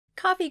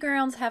Coffee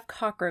grounds have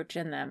cockroach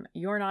in them.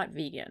 You're not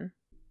vegan.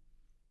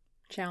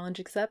 Challenge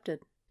accepted.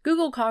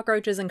 Google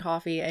cockroaches in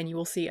coffee and you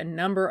will see a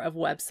number of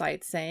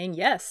websites saying,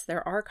 yes,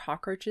 there are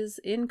cockroaches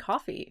in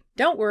coffee.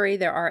 Don't worry,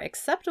 there are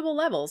acceptable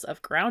levels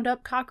of ground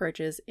up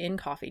cockroaches in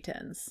coffee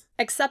tins.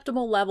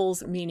 Acceptable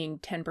levels meaning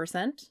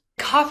 10%.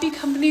 Coffee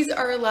companies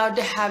are allowed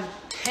to have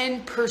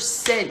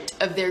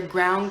 10% of their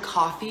ground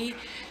coffee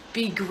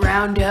be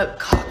ground up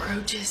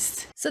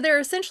cockroaches. So there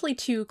are essentially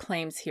two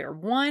claims here.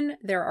 One,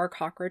 there are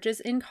cockroaches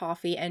in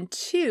coffee, and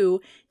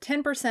two,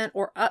 10%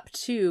 or up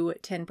to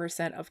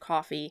 10% of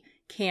coffee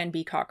can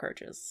be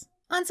cockroaches.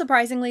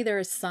 Unsurprisingly, there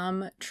is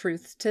some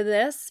truth to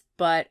this,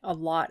 but a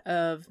lot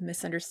of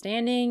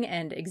misunderstanding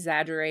and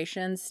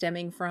exaggeration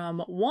stemming from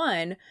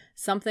one,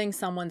 something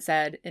someone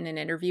said in an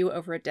interview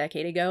over a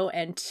decade ago,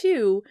 and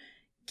two,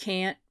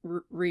 can't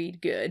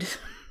read good.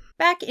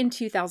 Back in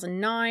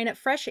 2009,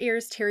 Fresh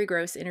Air's Terry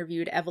Gross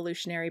interviewed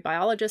evolutionary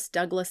biologist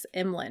Douglas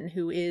Emlen,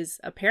 who is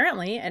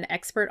apparently an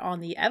expert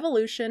on the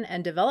evolution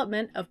and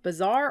development of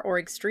bizarre or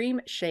extreme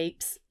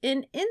shapes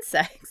in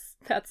insects.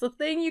 That's a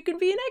thing you can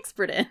be an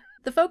expert in.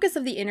 The focus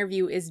of the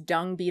interview is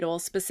dung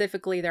beetles,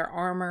 specifically their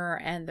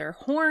armor and their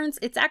horns.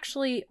 It's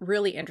actually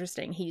really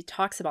interesting. He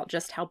talks about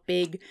just how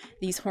big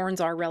these horns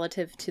are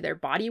relative to their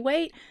body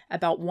weight.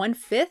 About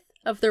 1/5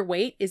 of their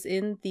weight is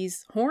in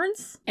these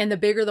horns. And the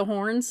bigger the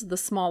horns, the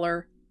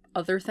smaller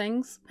other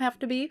things have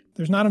to be.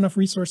 There's not enough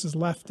resources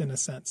left in a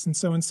sense. And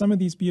so in some of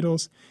these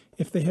beetles,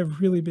 if they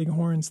have really big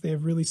horns, they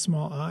have really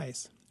small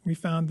eyes. We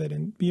found that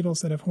in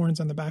beetles that have horns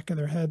on the back of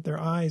their head, their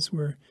eyes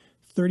were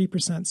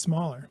 30%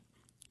 smaller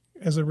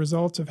as a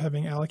result of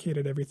having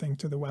allocated everything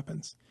to the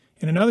weapons.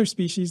 And in other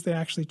species, they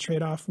actually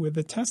trade off with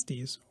the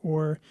testes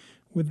or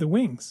with the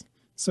wings.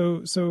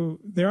 So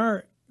there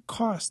are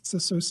costs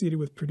associated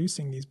with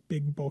producing these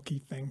big, bulky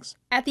things.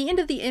 At the end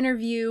of the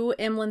interview,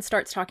 Emlen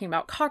starts talking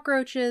about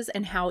cockroaches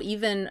and how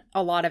even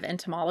a lot of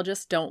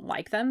entomologists don't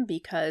like them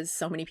because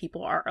so many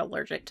people are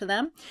allergic to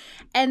them.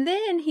 And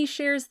then he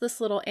shares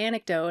this little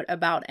anecdote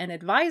about an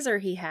advisor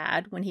he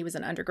had when he was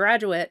an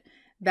undergraduate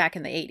back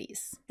in the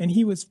 80s. And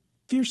he was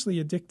fiercely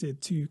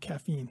addicted to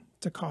caffeine,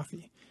 to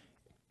coffee.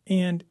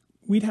 And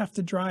we'd have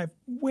to drive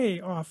way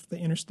off the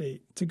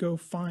interstate to go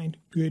find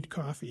good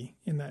coffee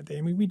in that day.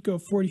 I mean, we'd go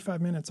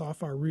 45 minutes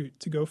off our route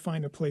to go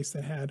find a place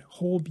that had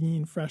whole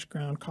bean, fresh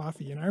ground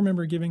coffee. And I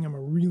remember giving him a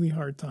really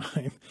hard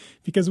time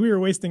because we were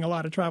wasting a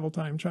lot of travel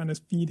time trying to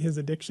feed his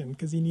addiction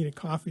because he needed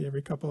coffee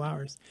every couple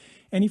hours.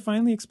 And he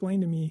finally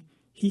explained to me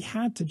he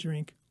had to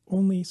drink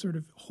only sort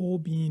of whole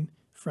bean,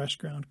 fresh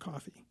ground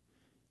coffee.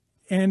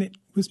 And it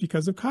was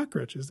because of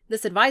cockroaches.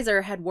 This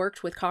advisor had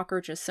worked with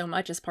cockroaches so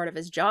much as part of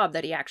his job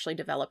that he actually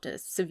developed a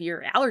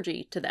severe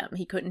allergy to them.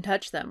 He couldn't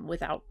touch them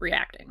without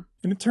reacting.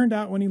 And it turned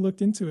out when he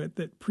looked into it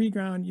that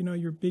pre-ground,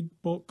 your big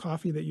bulk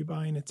coffee that you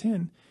buy in a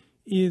tin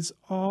is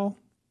all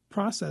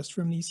processed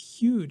from these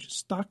huge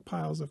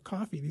stockpiles of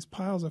coffee, these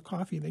piles of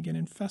coffee that get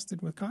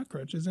infested with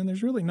cockroaches. And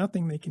there's really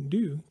nothing they can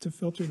do to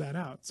filter that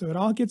out. So it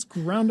all gets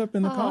ground up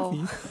in the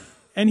coffee.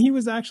 And he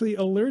was actually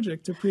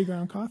allergic to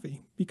pre-ground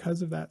coffee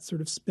because of that sort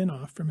of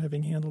spin-off from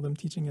having handled him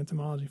teaching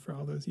entomology for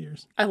all those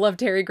years. I love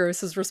Terry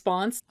Gross's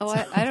response. Oh,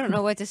 I don't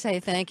know what to say.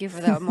 Thank you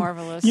for that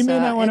marvelous You may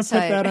not want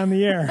insight. to put that on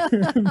the air,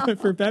 but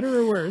for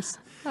better or worse.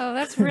 Oh,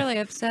 that's really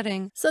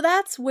upsetting. So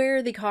that's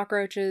where the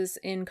cockroaches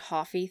in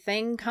coffee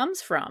thing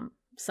comes from.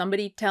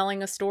 Somebody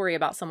telling a story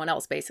about someone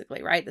else,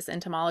 basically, right? This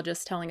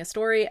entomologist telling a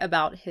story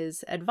about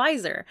his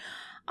advisor.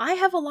 I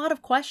have a lot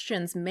of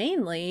questions,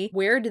 mainly,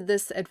 where did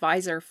this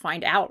advisor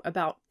find out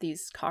about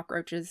these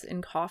cockroaches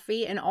in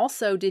coffee? And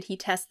also, did he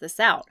test this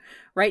out,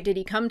 right? Did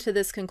he come to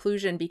this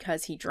conclusion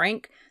because he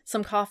drank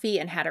some coffee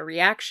and had a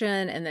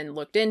reaction and then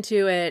looked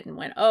into it and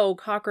went, oh,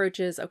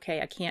 cockroaches,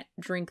 okay, I can't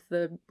drink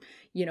the,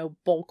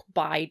 bulk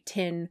buy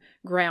tin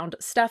ground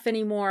stuff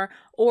anymore?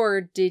 Or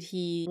did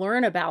he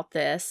learn about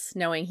this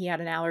knowing he had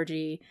an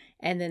allergy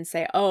and then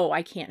say, oh,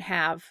 I can't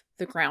have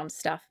the ground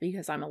stuff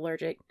because I'm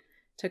allergic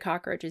to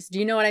cockroaches? Do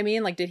you know what I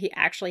mean? Like, did he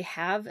actually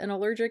have an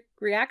allergic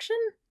reaction?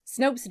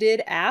 Snopes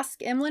did ask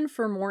Emlen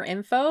for more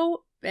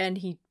info, and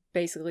he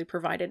basically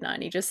provided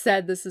none. He just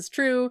said this is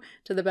true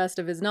to the best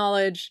of his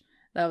knowledge.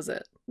 That was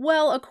it.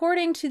 Well,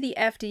 according to the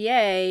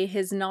FDA,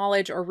 his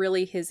knowledge, or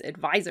really his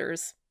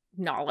advisor's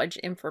knowledge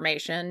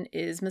information,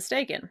 is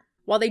mistaken.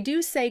 While they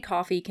do say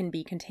coffee can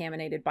be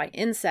contaminated by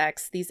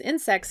insects, these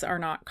insects are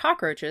not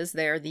cockroaches.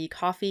 They're the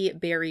coffee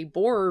berry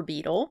borer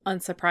beetle,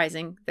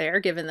 unsurprising there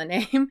given the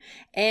name,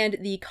 and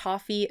the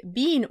coffee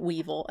bean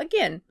weevil.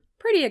 Again,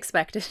 pretty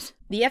expected.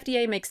 The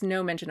FDA makes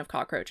no mention of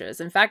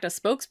cockroaches. In fact, a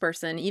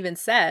spokesperson even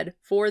said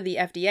for the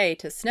FDA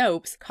to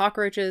Snopes,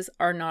 cockroaches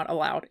are not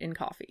allowed in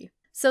coffee.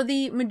 So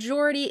the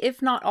majority,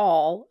 if not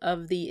all,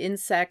 of the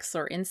insects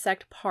or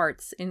insect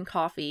parts in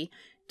coffee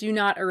do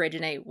not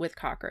originate with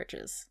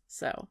cockroaches.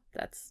 So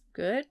that's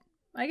good,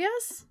 I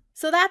guess.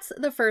 So that's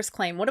the first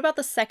claim. What about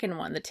the second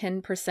one, the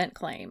 10%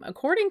 claim?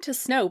 According to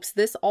Snopes,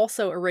 this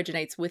also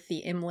originates with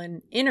the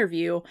Emlyn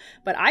interview,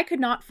 but I could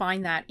not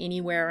find that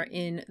anywhere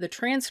in the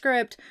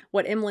transcript.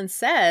 What Emlyn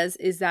says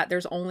is that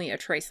there's only a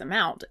trace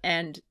amount,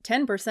 and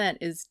 10%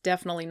 is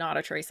definitely not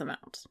a trace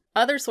amount.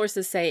 Other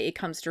sources say it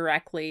comes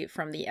directly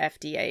from the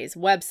FDA's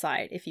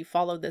website. If you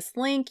follow this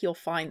link, you'll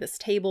find this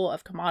table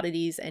of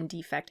commodities and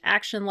defect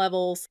action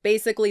levels,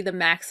 basically the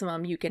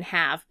maximum you can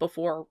have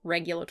before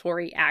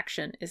regulatory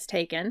action is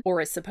taken,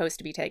 or is supposed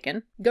to be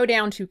taken. Go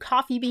down to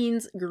coffee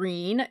beans,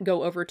 green,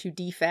 go over to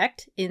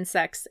defect,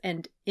 insects,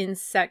 and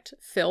insect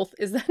filth.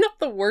 Is that not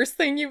the worst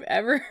thing you've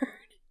ever heard?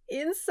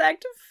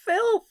 Insect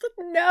filth,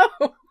 no!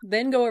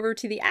 Then go over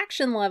to the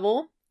action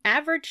level.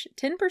 Average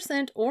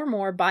 10% or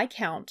more by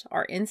count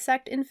are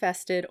insect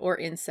infested or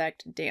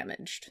insect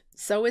damaged.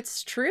 So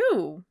it's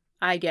true,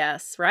 I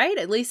guess, right?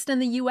 At least in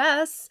the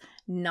US,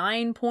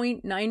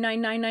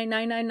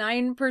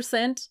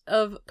 9.9999999%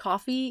 of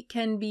coffee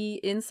can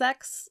be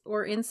insects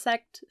or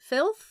insect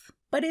filth.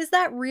 But is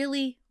that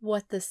really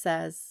what this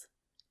says?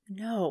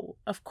 No,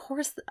 of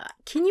course.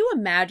 Can you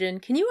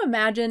imagine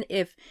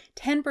if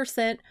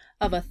 10%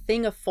 of a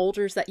thing of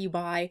Folgers that you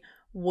buy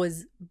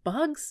was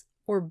bugs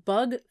or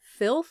bug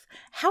filth?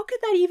 How could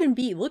that even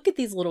be? Look at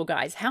these little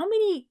guys. How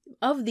many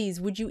of these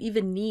would you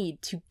even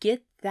need to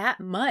get that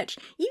much?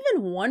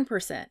 Even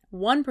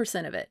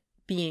 1% of it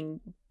being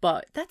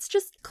bug. That's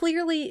just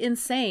clearly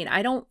insane.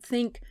 I don't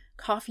think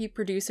coffee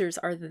producers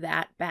are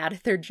that bad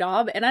at their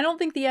job, and I don't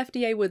think the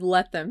FDA would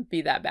let them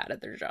be that bad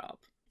at their job.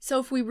 So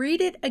if we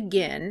read it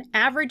again,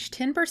 average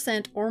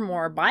 10% or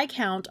more by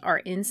count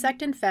are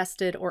insect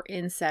infested or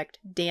insect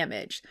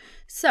damaged.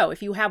 So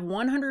if you have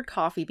 100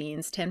 coffee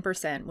beans,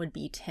 10% would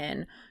be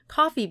 10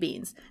 coffee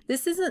beans.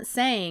 This isn't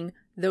saying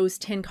those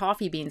 10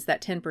 coffee beans,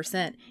 that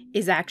 10%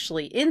 is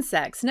actually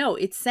insects. No,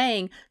 it's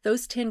saying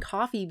those 10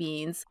 coffee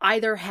beans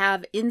either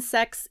have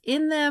insects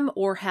in them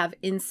or have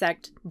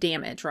insect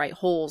damage, right?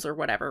 Holes or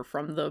whatever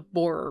from the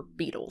borer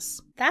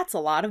beetles. That's a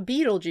lot of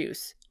beetle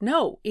juice.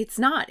 No, it's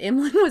not.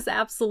 Emlyn was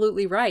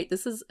absolutely right.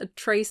 This is a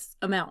trace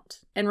amount.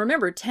 And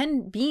remember,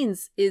 10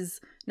 beans is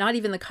not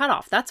even the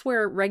cutoff. That's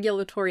where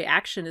regulatory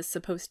action is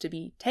supposed to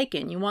be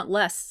taken. You want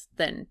less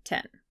than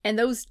 10. And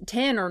those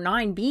 10 or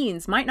 9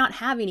 beans might not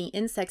have any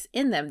insects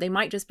in them. They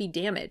might just be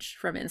damaged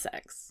from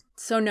insects.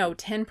 So no,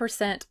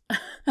 10%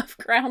 of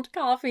ground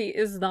coffee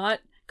is not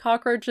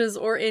cockroaches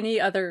or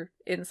any other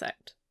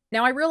insect.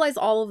 Now, I realize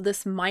all of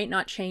this might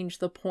not change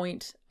the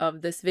point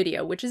of this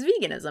video, which is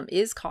veganism.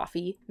 Is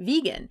coffee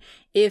vegan?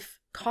 If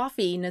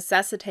coffee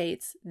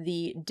necessitates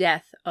the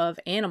death of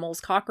animals,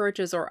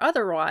 cockroaches or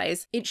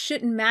otherwise, it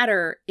shouldn't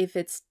matter if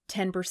it's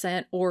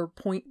 10% or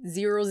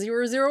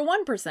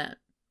 0.0001%.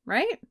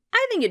 Right?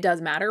 I think it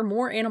does matter.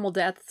 More animal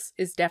deaths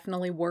is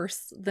definitely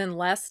worse than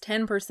less.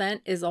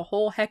 10% is a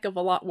whole heck of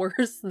a lot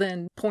worse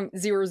than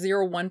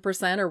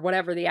 0.001% or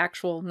whatever the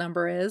actual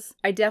number is.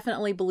 I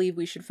definitely believe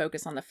we should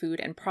focus on the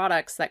food and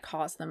products that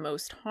cause the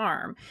most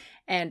harm.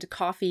 And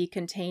coffee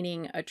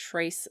containing a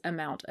trace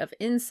amount of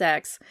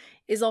insects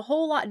is a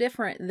whole lot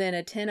different than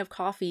a tin of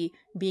coffee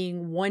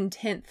being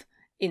 1/10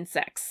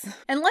 insects.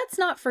 And let's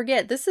not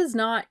forget, this is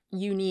not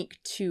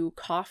unique to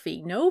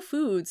coffee. No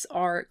foods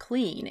are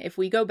clean. If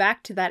we go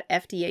back to that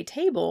FDA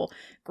table,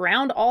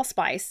 ground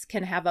allspice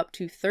can have up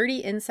to 30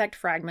 insect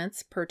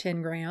fragments per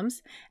 10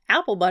 grams.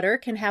 Apple butter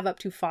can have up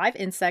to 5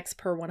 insects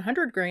per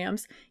 100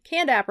 grams.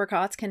 Canned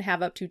apricots can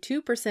have up to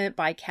 2%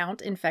 by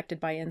count infected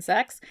by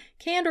insects.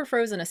 Canned or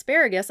frozen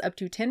asparagus up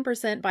to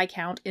 10% by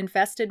count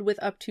infested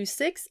with up to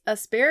 6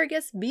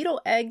 asparagus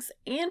beetle eggs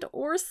and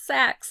or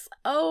sacs.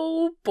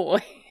 Oh boy.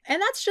 And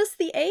that's just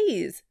the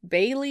A's.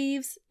 Bay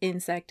leaves,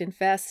 insect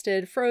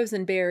infested.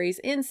 Frozen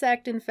berries,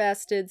 insect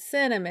infested.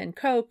 Cinnamon,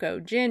 cocoa,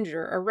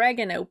 ginger,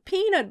 oregano,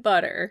 peanut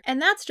butter.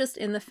 And that's just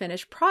in the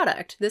finished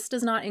product. This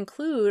does not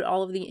include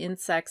all of the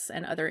insects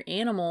and other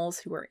animals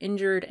who are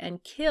injured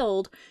and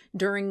killed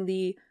during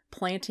the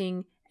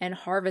planting and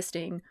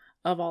harvesting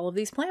of all of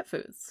these plant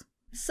foods.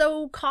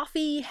 So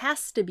coffee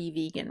has to be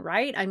vegan,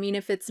 right? I mean,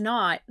 if it's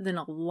not, then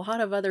a lot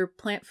of other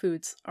plant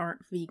foods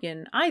aren't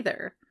vegan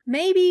either.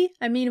 Maybe,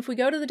 I mean, if we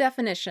go to the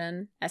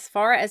definition, as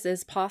far as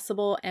is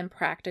possible and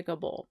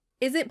practicable,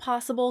 is it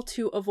possible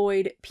to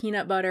avoid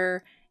peanut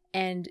butter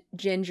and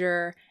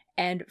ginger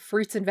and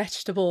fruits and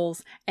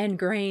vegetables and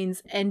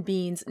grains and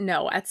beans?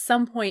 No, at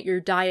some point your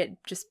diet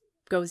just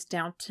goes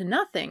down to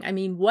nothing. I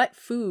mean, what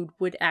food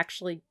would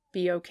actually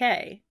be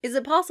okay? Is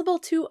it possible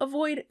to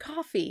avoid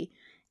coffee?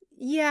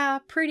 Yeah,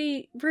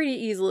 pretty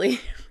easily.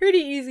 Pretty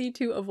easy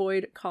to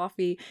avoid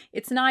coffee.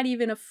 It's not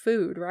even a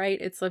food,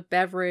 right? It's a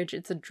beverage,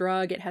 it's a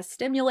drug, it has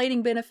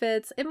stimulating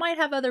benefits. It might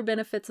have other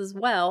benefits as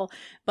well,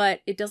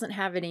 but it doesn't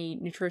have any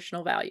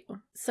nutritional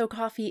value. So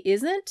coffee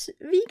isn't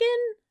vegan?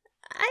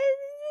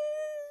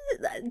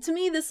 To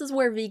me, this is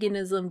where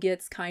veganism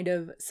gets kind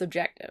of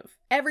subjective.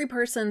 Every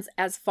person's,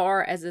 as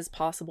far as is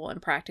possible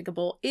and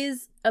practicable,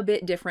 is a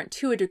bit different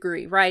to a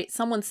degree, right?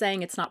 Someone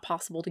saying it's not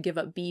possible to give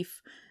up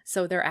beef,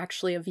 so they're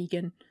actually a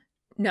vegan.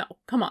 No,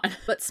 come on.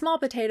 But small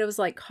potatoes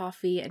like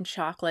coffee and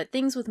chocolate,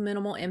 things with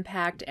minimal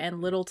impact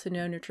and little to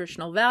no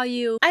nutritional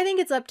value, I think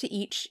it's up to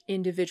each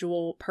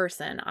individual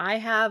person. I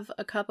have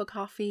a cup of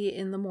coffee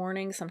in the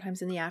morning,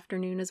 sometimes in the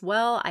afternoon as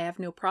well. I have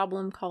no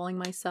problem calling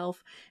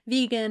myself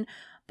vegan,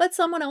 but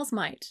someone else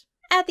might.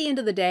 At the end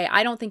of the day,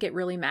 I don't think it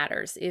really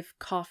matters if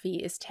coffee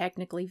is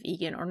technically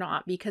vegan or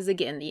not, because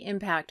again, the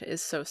impact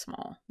is so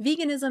small.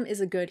 Veganism is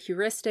a good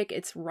heuristic.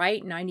 It's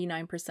right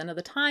 99% of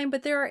the time,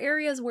 but there are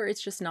areas where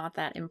it's just not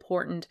that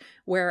important,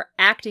 where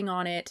acting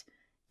on it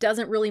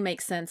doesn't really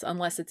make sense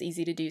unless it's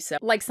easy to do so.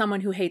 Like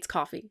someone who hates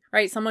coffee,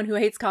 right? Someone who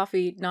hates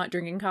coffee, not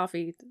drinking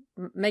coffee,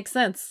 makes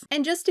sense.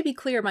 And just to be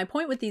clear, my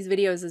point with these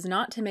videos is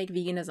not to make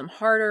veganism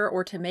harder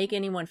or to make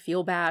anyone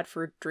feel bad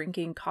for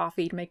drinking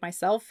coffee, to make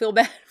myself feel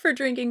bad for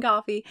drinking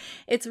coffee.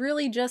 It's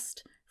really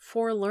just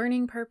for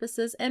learning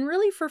purposes and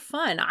really for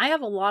fun. I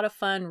have a lot of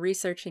fun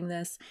researching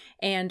this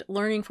and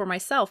learning for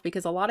myself,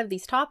 because a lot of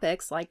these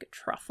topics like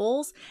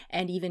truffles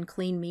and even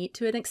clean meat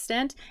to an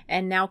extent,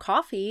 and now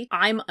coffee,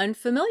 I'm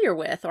unfamiliar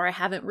with or I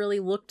haven't really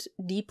looked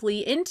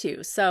deeply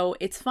into. So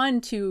it's fun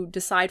to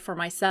decide for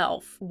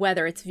myself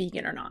whether it's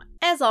vegan or not.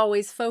 As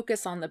always,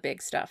 focus on the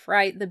big stuff,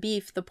 right? The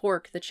beef, the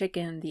pork, the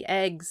chicken, the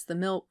eggs, the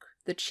milk,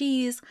 the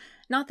cheese,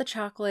 not the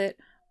chocolate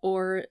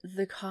or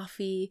the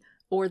coffee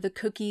or the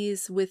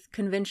cookies with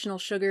conventional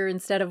sugar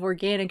instead of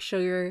organic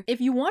sugar.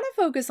 If you want to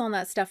focus on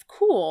that stuff,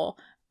 cool,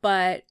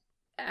 but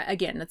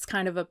again, it's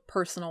kind of a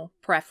personal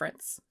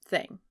preference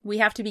thing. We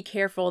have to be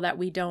careful that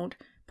we don't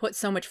put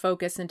so much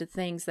focus into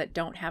things that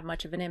don't have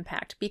much of an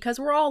impact, because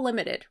we're all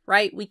limited,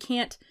 right? We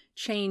can't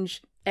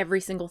change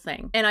every single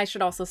thing. And I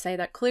should also say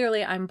that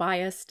clearly I'm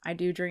biased. I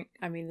do drink,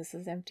 I mean, this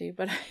is empty,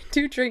 but I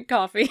do drink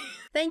coffee.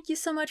 Thank you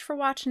so much for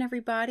watching,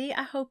 everybody.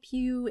 I hope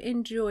you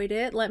enjoyed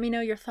it. Let me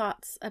know your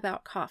thoughts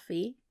about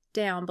coffee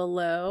down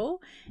below,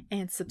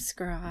 and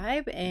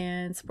subscribe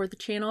and support the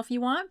channel if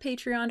you want.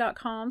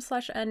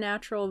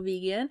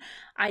 Patreon.com/unnaturalvegan.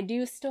 I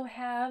do still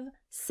have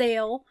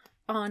sale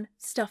on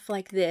stuff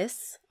like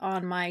this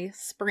on my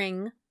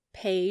spring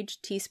page,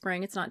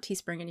 Teespring. It's not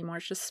Teespring anymore,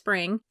 it's just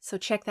Spring. So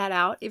check that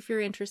out if you're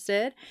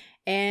interested.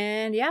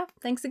 And yeah,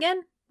 thanks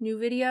again. New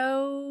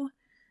video,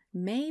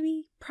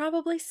 maybe,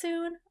 probably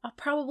soon. I'll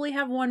probably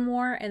have one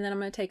more and then I'm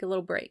going to take a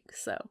little break.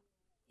 So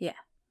yeah.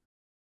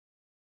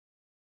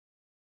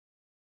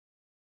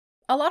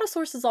 A lot of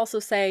sources also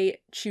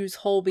say choose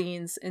whole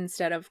beans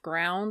instead of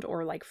ground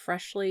or like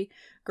freshly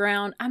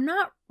ground. I'm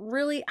not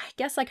really, I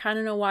guess I kind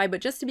of know why,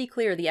 but just to be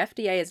clear, the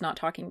FDA is not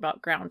talking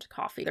about ground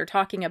coffee. They're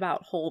talking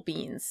about whole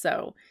beans.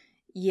 So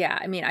yeah,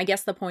 I mean, I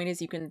guess the point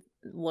is you can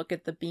look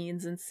at the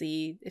beans and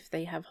see if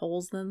they have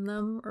holes in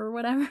them or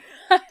whatever.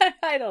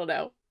 I don't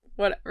know.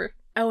 Whatever.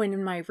 Oh, and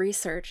in my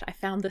research, I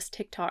found this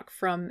TikTok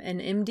from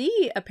an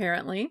MD,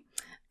 apparently,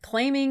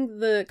 claiming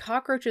the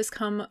cockroaches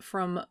come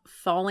from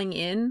falling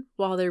in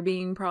while they're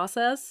being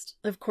processed.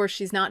 Of course,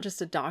 she's not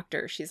just a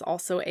doctor. She's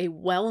also a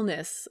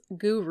wellness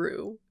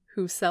guru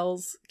who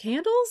sells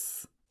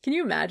candles. Can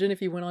you imagine if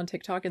you went on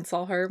TikTok and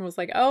saw her and was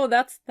like, oh,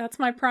 that's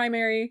my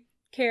primary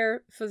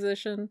care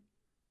physician.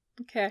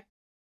 Okay.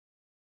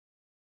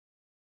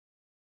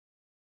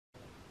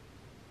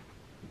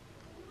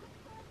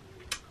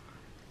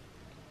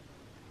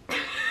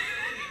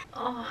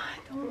 Oh, I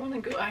don't want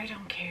to go. I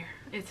don't care.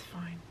 It's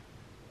fine.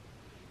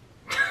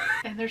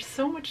 And they're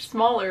so much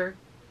smaller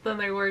than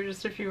they were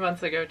just a few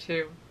months ago,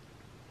 too.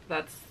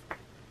 That's...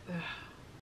 Ugh.